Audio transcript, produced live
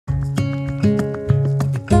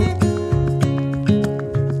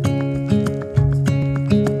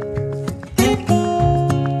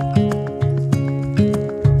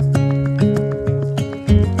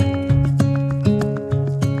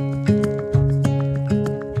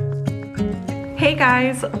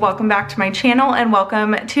guys, welcome back to my channel and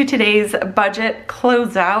welcome to today's budget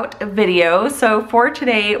closeout video. So for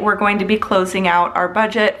today, we're going to be closing out our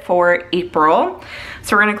budget for April.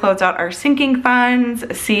 So we're going to close out our sinking funds,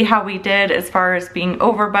 see how we did as far as being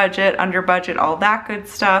over budget, under budget, all that good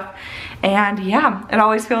stuff. And yeah, it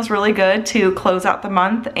always feels really good to close out the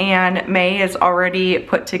month, and May is already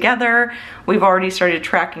put together. We've already started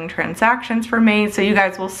tracking transactions for May, so you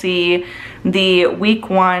guys will see the week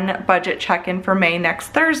 1 budget check-in for May next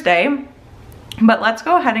Thursday. But let's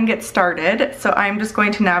go ahead and get started. So I'm just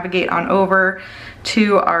going to navigate on over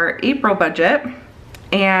to our April budget,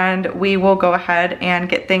 and we will go ahead and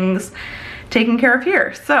get things taken care of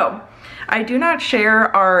here. So I do not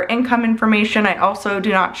share our income information. I also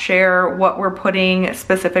do not share what we're putting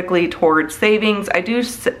specifically towards savings. I do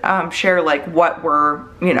share like what we're,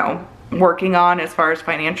 working on as far as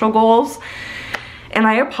financial goals. And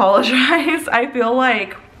I apologize. I feel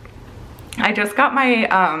like I just got my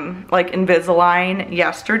Invisalign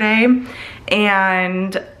yesterday,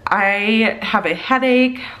 and I have a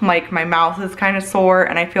headache, like my mouth is kind of sore,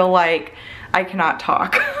 and I feel like I cannot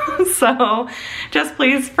talk. So just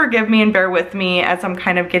please forgive me and bear with me as I'm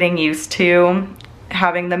kind of getting used to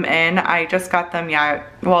having them in. I just got them,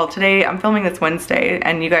 well, today I'm filming this Wednesday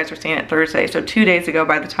and you guys are seeing it Thursday. So 2 days ago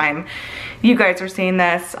by the time you guys are seeing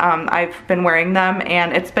this, I've been wearing them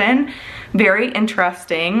and it's been very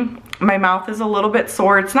interesting. My mouth is a little bit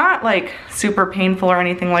sore. It's not like super painful or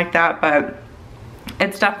anything like that, but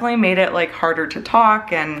it's definitely made it like harder to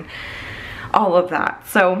talk and all of that.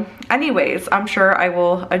 So anyways, I'm sure I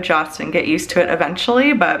will adjust and get used to it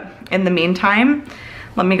eventually, but in the meantime,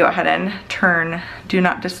 let me go ahead and turn Do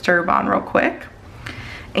Not Disturb on real quick.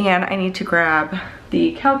 And I need to grab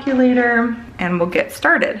the calculator and we'll get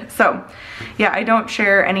started. So yeah, I don't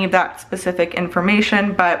share any of that specific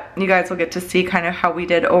information, but you guys will get to see kind of how we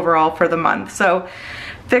did overall for the month. So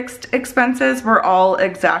fixed expenses were all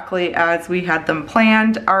exactly as we had them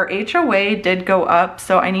planned. Our HOA did go up,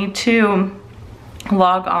 so I need to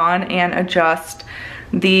log on and adjust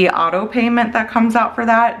the auto payment that comes out for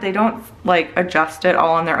that. They don't like adjust it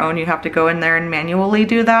all on their own. You have to go in there and manually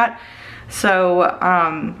do that. So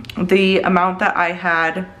the amount that I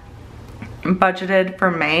had budgeted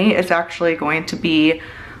for May is actually going to be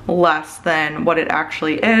less than what it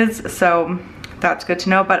actually is. So that's good to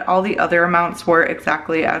know, but all the other amounts were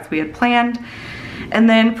exactly as we had planned. And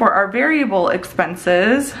then for our variable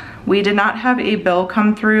expenses, we did not have a bill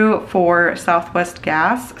come through for Southwest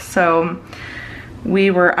Gas, so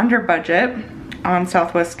we were under budget on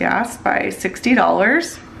Southwest Gas by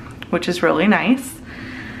 $60, which is really nice.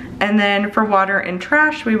 And then for water and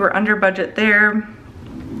trash, we were under budget there.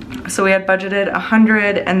 So we had budgeted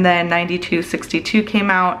 100 and then 92.62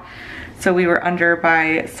 came out. So we were under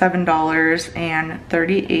by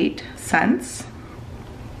 $7.38.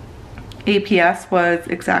 APS was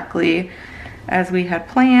exactly as we had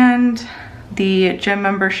planned. The gym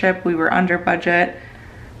membership, we were under budget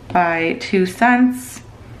by 2 cents.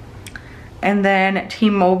 And then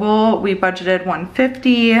T-Mobile, we budgeted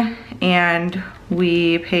 $150 and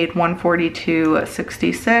we paid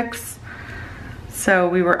 $142.66. So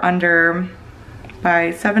we were under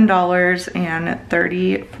by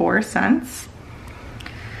 $7.34.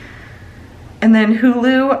 And then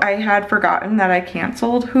Hulu, I had forgotten that I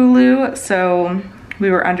canceled Hulu, so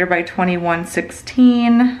we were under by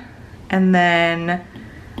 $21.16. And then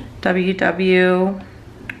WW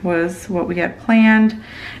was what we had planned.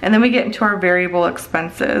 And then we get into our variable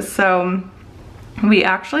expenses. So we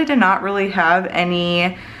actually did not really have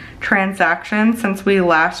any transactions since we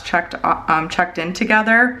last checked in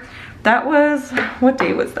together. That was, what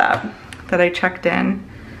day was that I checked in?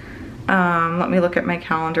 Let me look at my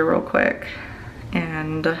calendar real quick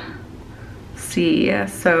and see.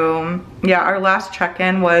 So yeah, our last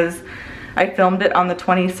check-in was, I filmed it on the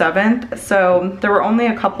 27th. So there were only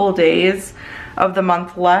a couple days of the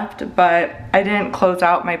month left, but I didn't close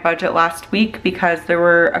out my budget last week because there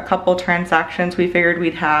were a couple transactions we figured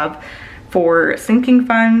we'd have for sinking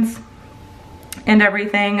funds and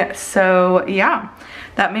everything. So yeah,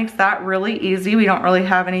 that makes that really easy. We don't really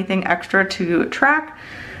have anything extra to track.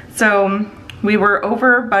 So we were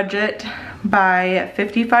over budget by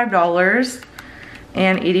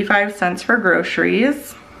 $55.85 for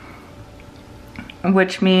groceries,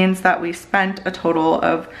 which means that we spent a total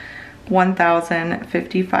of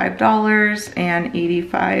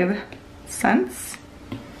 $1,055.85.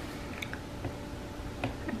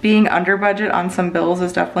 Being under budget on some bills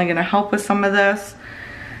is definitely going to help with some of this.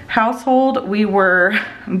 Household, we were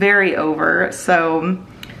very over, so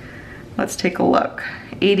let's take a look.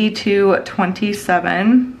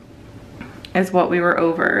 $82.27 is what we were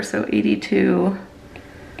over, so $82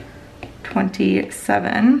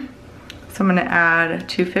 27. So I'm gonna add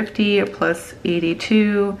 250 plus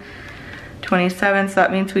 82, 27. So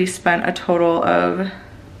that means we spent a total of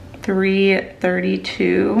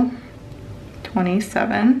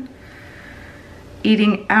 332.27.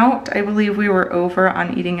 Eating out, I believe we were over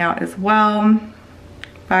on eating out as well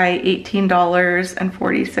by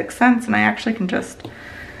 $18.46. And I actually can just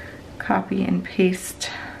copy and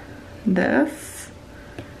paste this.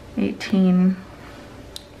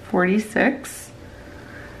 18.46.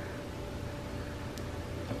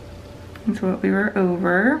 That's what we were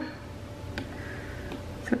over.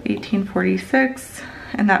 So 18.46,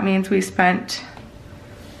 and that means we spent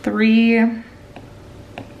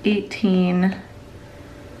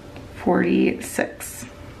 $318.46.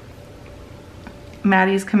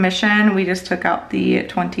 Maddie's commission, we just took out the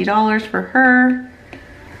 $20 for her.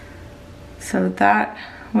 So that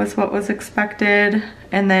was what was expected.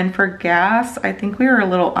 And then for gas, I think we were a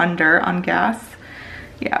little under on gas.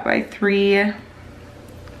 Yeah, by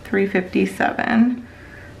 $3.57.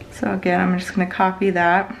 So again, I'm just gonna copy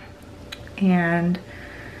that and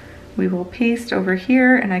we will paste over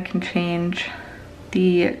here, and I can change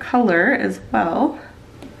the color as well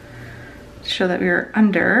to show that we are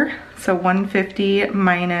under. So 150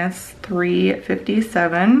 minus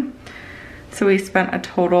 357. So we spent a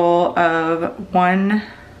total of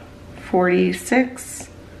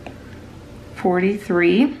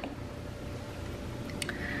 146.43.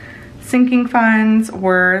 Sinking funds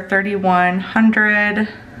were 3,100.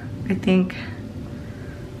 I think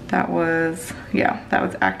that was, yeah, that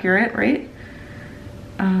was accurate, right?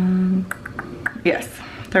 Yes,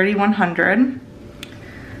 3,100.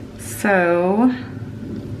 So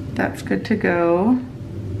that's good to go.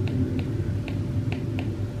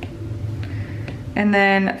 And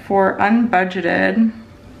then for unbudgeted,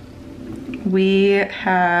 we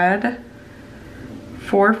had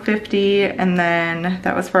 450, and then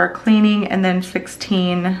that was for our cleaning, and then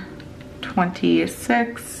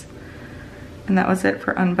 1626, and that was it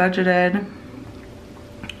for unbudgeted.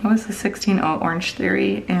 What was the 16? Oh, Orange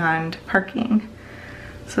Theory and parking.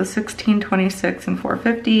 So 1626 and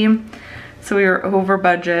 450. So we were over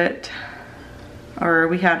budget, or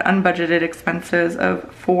we had unbudgeted expenses of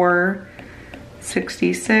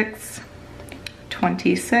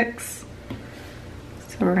 466.26.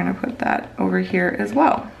 So we're gonna put that over here as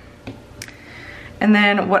well. And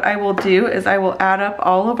then what I will do is I will add up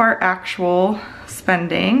all of our actual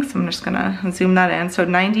spending. So I'm just gonna zoom that in. So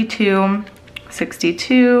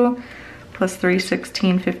 92.62 plus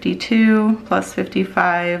 316.52 plus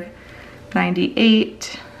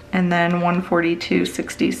 55.98, and then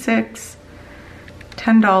 142.66,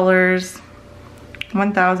 $10,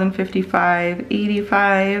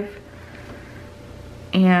 1,055.85,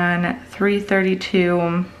 and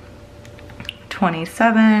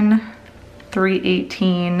 332.27,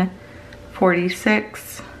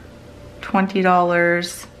 318.46,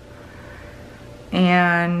 $20,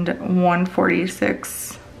 and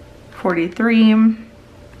 146.43,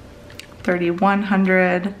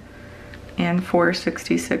 3,100, and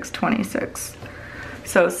 466.26.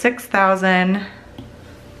 So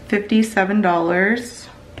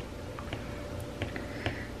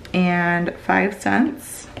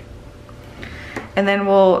 $6,057.05. And then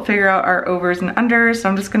we'll figure out our overs and unders. So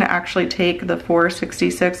I'm just gonna actually take the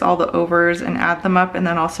 466, all the overs, and add them up, and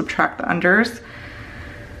then I'll subtract the unders.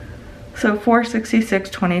 So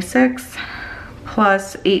 466.26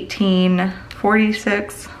 plus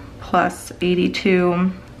 18.46 plus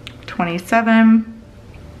 82.27,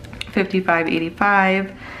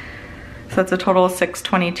 55.85. So that's a total of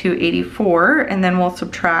 622.84, and then we'll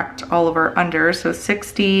subtract all of our unders. So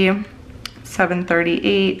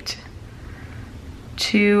 60.738,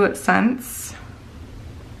 2 cents,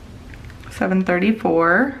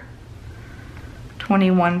 7.34,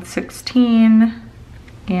 21.16,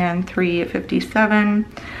 and 3.57.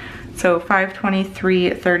 So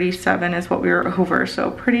 523.37 is what we were over.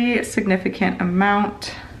 So pretty significant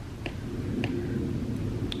amount.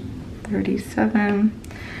 37.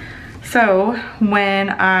 So when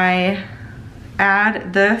I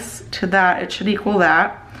add this to that, it should equal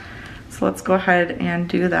that. So let's go ahead and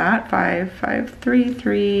do that.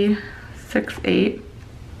 5,533.68.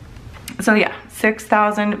 So yeah,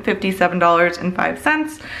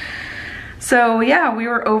 $6,057.05. So yeah, we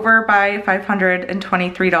were over by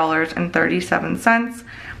 $523.37.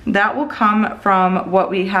 That will come from what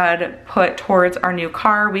we had put towards our new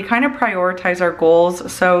car. We kind of prioritize our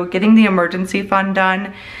goals. So getting the emergency fund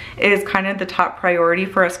done is kind of the top priority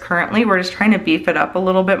for us currently. We're just trying to beef it up a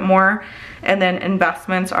little bit more. And then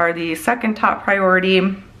investments are the second top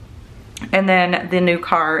priority. And then the new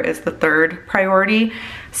car is the third priority.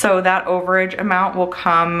 So that overage amount will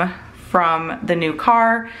come from the new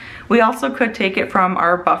car. We also could take it from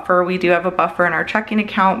our buffer. We do have a buffer in our checking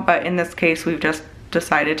account, but in this case, we've just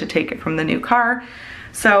decided to take it from the new car.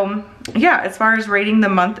 So yeah, as far as rating the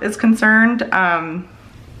month is concerned,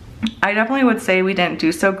 I definitely would say we didn't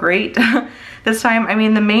do so great this time. I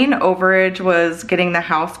mean, the main overage was getting the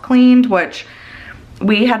house cleaned, which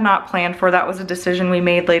we had not planned for. That was a decision we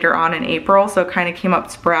made later on in April, so it kind of came up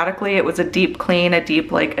sporadically. It was a deep clean, a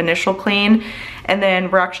deep like initial clean, and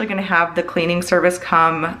then we're actually gonna have the cleaning service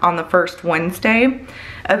come on the first Wednesday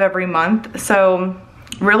of every month. So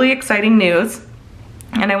really exciting news.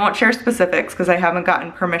 And I won't share specifics because I haven't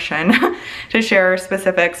gotten permission to share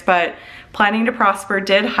specifics, but Planning to Prosper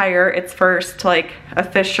did hire its first like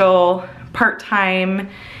official part-time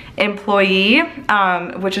employee,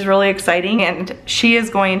 which is really exciting, and she is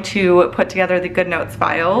going to put together the Goodnotes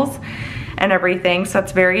files and everything, so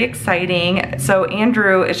that's very exciting. So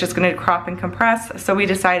Andrew is just going to crop and compress, so we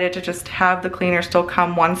decided to just have the cleaner still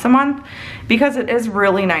come once a month, because it is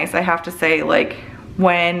really nice, I have to say, like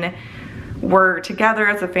when we're together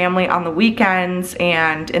as a family on the weekends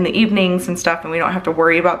and in the evenings and stuff, and we don't have to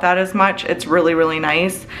worry about that as much. It's really, really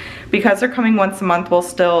nice. Because they're coming once a month, we'll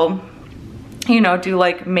still, you know, do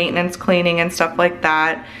like maintenance cleaning and stuff like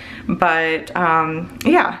that. But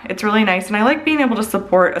yeah, it's really nice, and I like being able to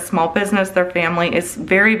support a small business. Their family is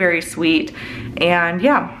very, very sweet. And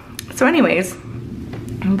yeah, so anyways,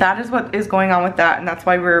 that is what is going on with that, and that's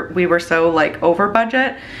why we were so like over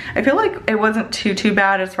budget. I feel like it wasn't too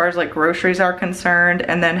bad as far as like groceries are concerned,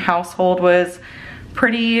 and then household was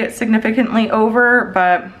pretty significantly over,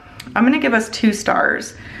 but I'm gonna give us 2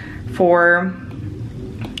 stars for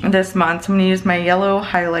this month. So I'm gonna use my yellow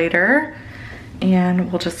highlighter,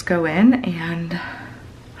 and we'll just go in and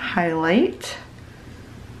highlight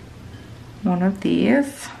one of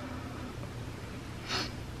these.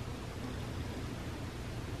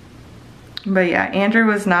 But yeah, Andrew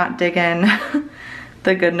was not digging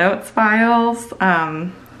the Goodnotes files,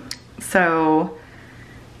 so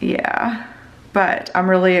yeah. But I'm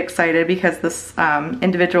really excited because this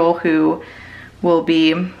individual who will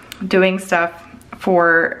be doing stuff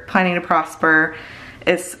for Planning to Prosper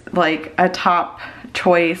is like a top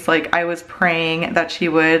choice. Like, I was praying that she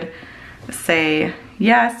would say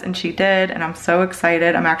yes, and she did, and I'm so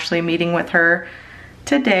excited. I'm actually meeting with her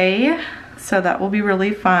today, so that will be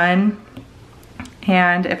really fun.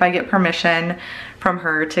 And if I get permission from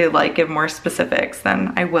her to like give more specifics,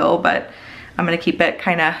 then I will, but I'm gonna keep it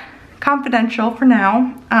kind of confidential for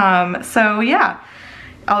now. So yeah,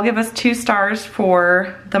 I'll give us 2 stars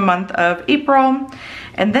for the month of April,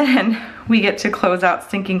 and then we get to close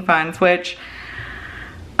out sinking funds, which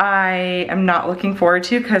I am not looking forward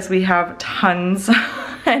to because we have tons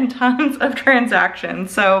and tons of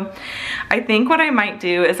transactions. So I think what I might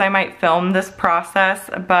do is I might film this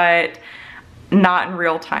process, but not in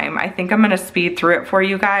real time. I think I'm gonna speed through it for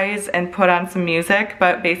you guys and put on some music,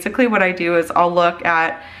 but basically what I do is I'll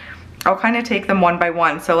kind of take them one by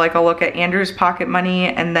one. So like I'll look at Andrew's pocket money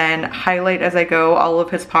and then highlight as I go all of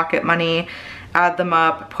his pocket money, add them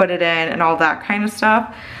up, put it in, and all that kind of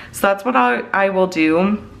stuff. So that's what I will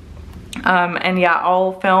do. And yeah,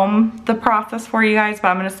 I'll film the process for you guys, but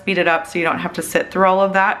I'm gonna speed it up so you don't have to sit through all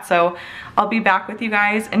of that. So I'll be back with you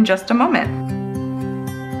guys in just a moment.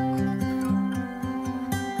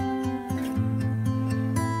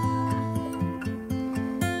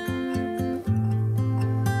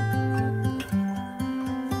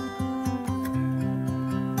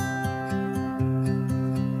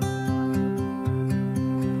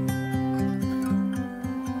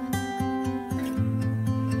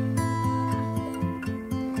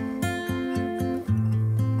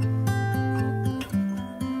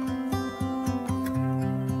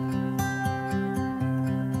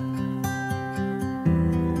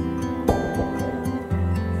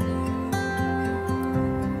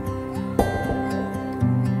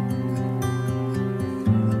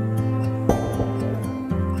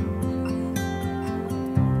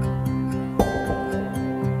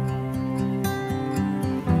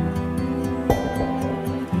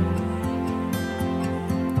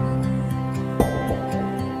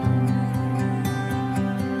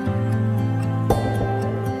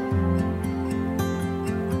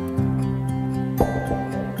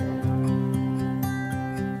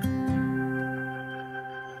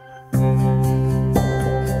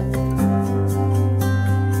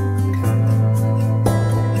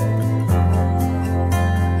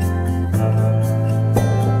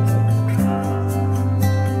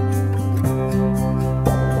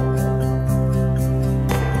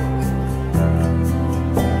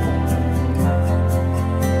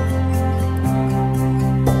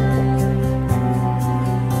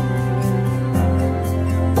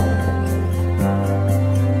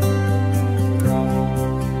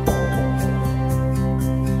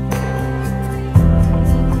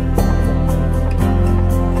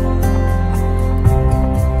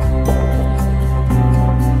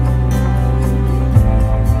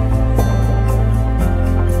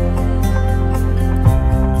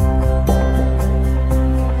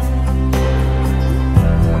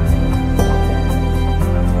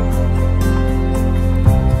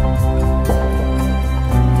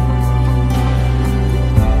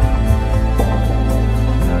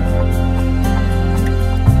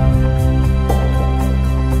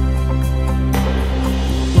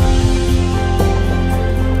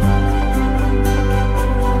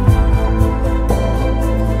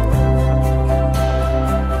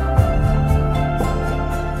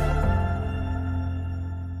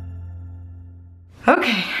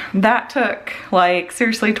 Okay, that took like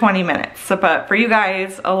seriously 20 minutes, but for you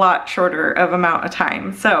guys, a lot shorter of amount of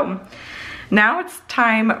time. So now it's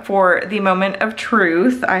time for the moment of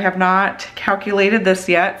truth. I have not calculated this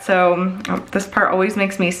yet, so this part always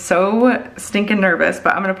makes me so stinking nervous,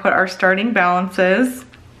 but I'm gonna put our starting balances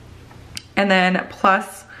and then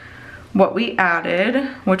plus what we added,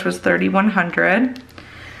 which was $3,100.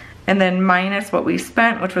 And then minus what we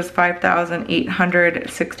spent, which was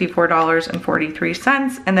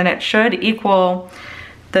 $5,864.43. And then it should equal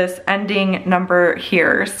this ending number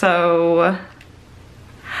here. So,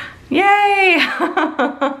 yay!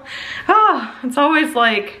 Oh, it's always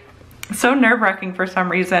like so nerve-wracking for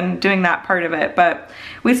some reason doing that part of it. But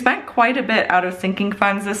we spent quite a bit out of sinking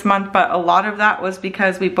funds this month, but a lot of that was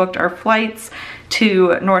because we booked our flights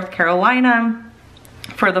to North Carolina.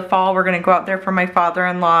 For the fall, we're gonna go out there for my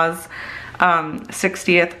father-in-law's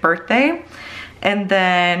 60th birthday. And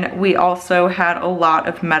then we also had a lot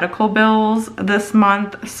of medical bills this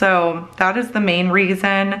month. So that is the main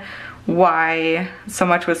reason why so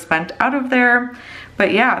much was spent out of there.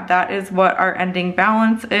 But yeah, that is what our ending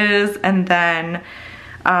balance is. And then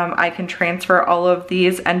I can transfer all of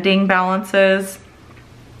these ending balances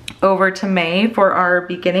over to May for our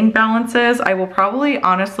beginning balances. I will probably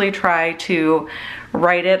honestly try to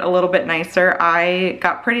write it a little bit nicer. I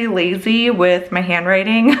got pretty lazy with my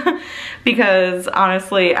handwriting because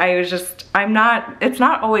honestly, it's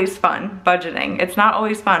not always fun budgeting. It's not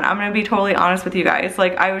always fun. I'm gonna be totally honest with you guys.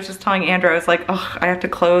 Like I was just telling Andrew, I was like, oh, I have to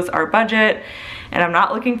close our budget and I'm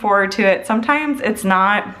not looking forward to it. Sometimes it's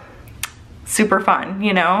not super fun,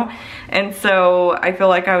 you know? And so I feel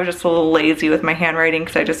like I was just a little lazy with my handwriting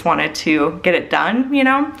because I just wanted to get it done, you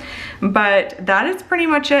know? But that is pretty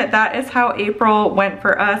much it. That is how April went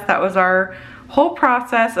for us. That was our whole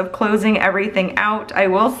process of closing everything out. I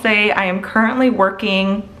will say I am currently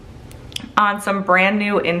working on some brand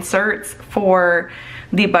new inserts for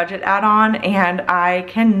the budget add-on and I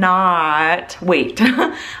cannot wait.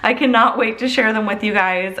 I cannot wait to share them with you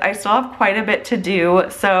guys. I still have quite a bit to do,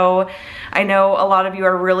 so I know a lot of you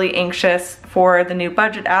are really anxious for the new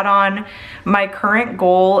budget add-on. My current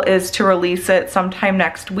goal is to release it sometime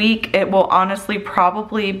next week. It will honestly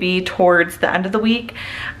probably be towards the end of the week.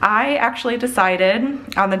 I actually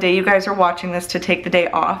decided on the day you guys are watching this to take the day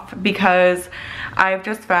off because I've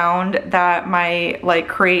just found that my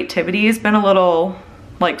creativity has been a little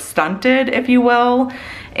stunted, if you will,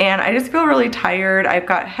 and I just feel really tired. I've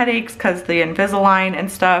got headaches because the Invisalign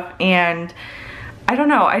and stuff, and I don't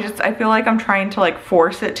know, I feel like I'm trying to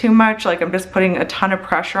force it too much. I'm just putting a ton of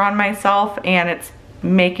pressure on myself and it's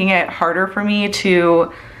making it harder for me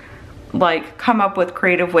to come up with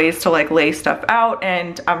creative ways to lay stuff out,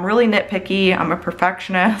 and I'm really nitpicky. I'm a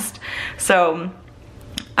perfectionist, so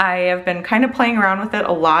I have been kind of playing around with it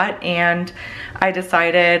a lot, and I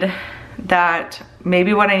decided that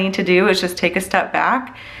maybe what I need to do is just take a step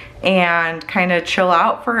back and kind of chill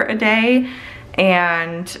out for a day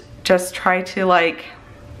and just try to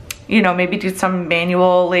maybe do some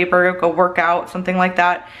manual labor, go work out, something like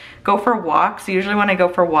that. Go for walks. Usually when I go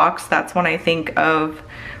for walks, that's when I think of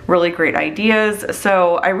really great ideas.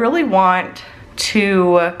 So I really want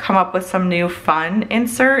to come up with some new fun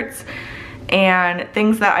inserts and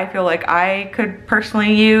things that I feel like I could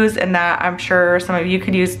personally use and that I'm sure some of you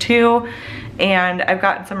could use too. And I've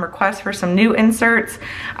gotten some requests for some new inserts.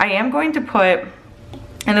 I am going to put,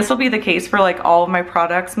 and this will be the case for all of my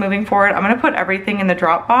products moving forward, I'm gonna put everything in the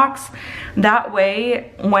Dropbox. That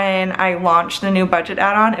way, when I launch the new budget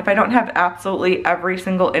add-on, if I don't have absolutely every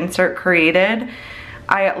single insert created,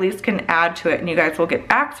 I at least can add to it and you guys will get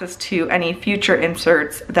access to any future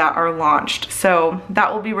inserts that are launched. So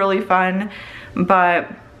that will be really fun.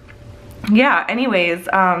 But yeah, anyways,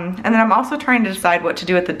 and then I'm also trying to decide what to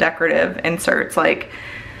do with the decorative inserts. I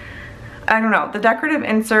don't know, the decorative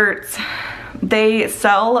inserts, they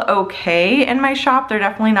sell okay in my shop. They're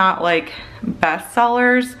definitely not best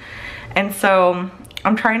sellers. And so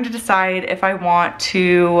I'm trying to decide if I want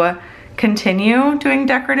to continue doing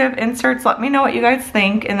decorative inserts. Let me know what you guys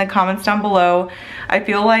think in the comments down below. I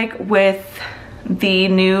feel like with the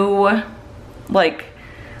new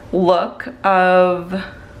look of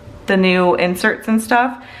the new inserts and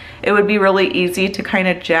stuff, it would be really easy to kind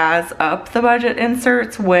of jazz up the budget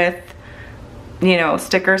inserts with, you know,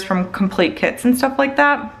 stickers from complete kits and stuff like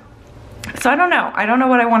that. So I don't know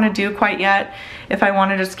what I want to do quite yet. If I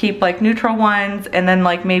want to just keep neutral ones and then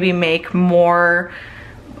maybe make more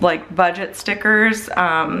budget stickers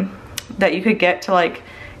that you could get to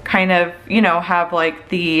kind of, you know, have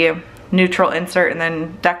the neutral insert and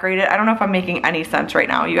then decorate it. I don't know if I'm making any sense right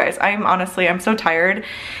now, you guys. I'm so tired,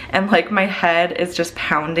 and like my head is just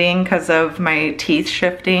pounding because of my teeth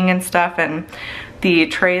shifting and stuff, and the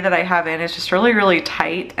tray that I have in is just really, really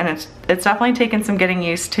tight, and it's definitely taken some getting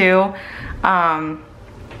used to.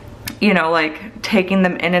 You know, like taking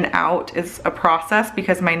them in and out is a process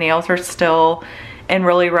because my nails are still in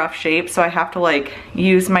really rough shape, so I have to like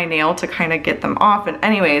use my nail to kind of get them off. And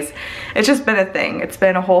anyways, it's just been a thing. It's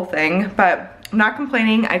been a whole thing, but I'm not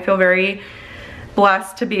complaining. I feel very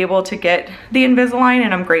blessed to be able to get the Invisalign,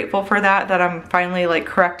 and I'm grateful for that I'm finally like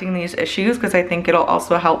correcting these issues, because I think it'll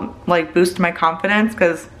also help like boost my confidence,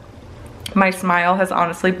 because my smile has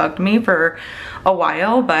honestly bugged me for a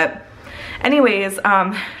while. But anyways,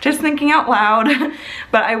 just thinking out loud,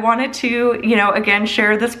 but I wanted to, you know, again,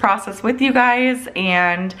 share this process with you guys,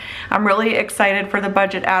 and I'm really excited for the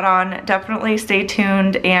budget add-on. Definitely stay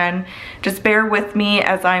tuned and just bear with me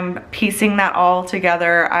as I'm piecing that all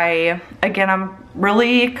together. I'm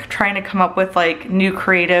really trying to come up with like new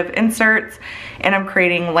creative inserts, and I'm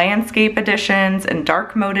creating landscape editions and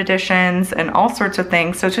dark mode editions and all sorts of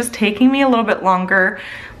things. So it's just taking me a little bit longer.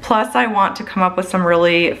 Plus I want to come up with some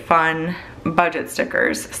really fun budget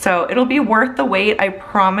stickers. So it'll be worth the wait, I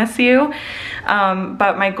promise you.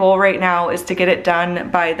 But my goal right now is to get it done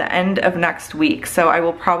by the end of next week. So I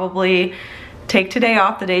will probably take today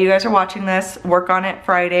off, the day you guys are watching this, work on it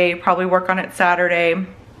Friday, probably work on it Saturday,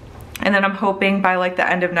 and then I'm hoping by like the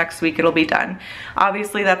end of next week it'll be done.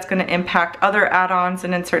 Obviously that's gonna impact other add-ons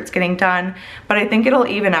and inserts getting done, but I think it'll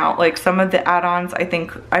even out. Like some of the add-ons, I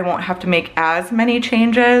think I won't have to make as many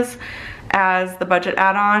changes as the budget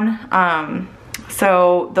add-on.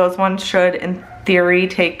 So those ones should, in theory,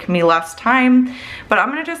 take me less time, but I'm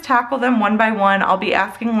gonna just tackle them one by one. I'll be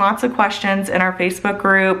asking lots of questions in our Facebook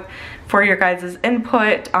group for your guys'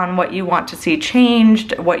 input on what you want to see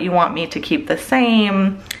changed, what you want me to keep the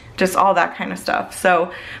same, just all that kind of stuff.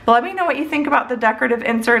 So, but let me know what you think about the decorative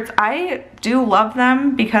inserts. I do love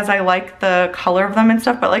them because I like the color of them and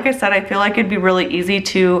stuff, but like I said, I feel like it'd be really easy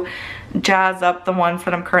to jazz up the ones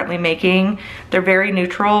that I'm currently making. They're very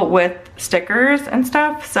neutral with stickers and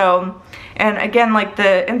stuff. So, and again, like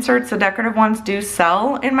the inserts, the decorative ones do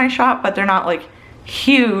sell in my shop, but they're not like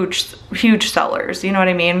huge sellers, you know what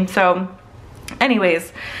I mean? So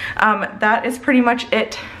anyways, that is pretty much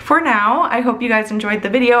it for now. I hope you guys enjoyed the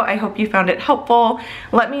video. I hope you found it helpful.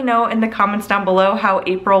 Let me know in the comments down below how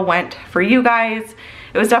April went for you guys.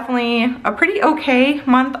 It was definitely a pretty okay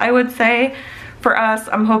month, I would say, for us.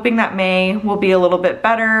 I'm hoping that May will be a little bit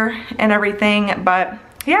better and everything, but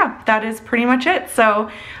yeah, that is pretty much it.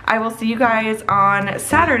 So I will see you guys on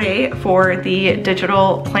Saturday for the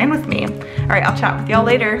digital plan with me. All right, I'll chat with y'all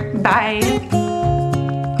later. Bye.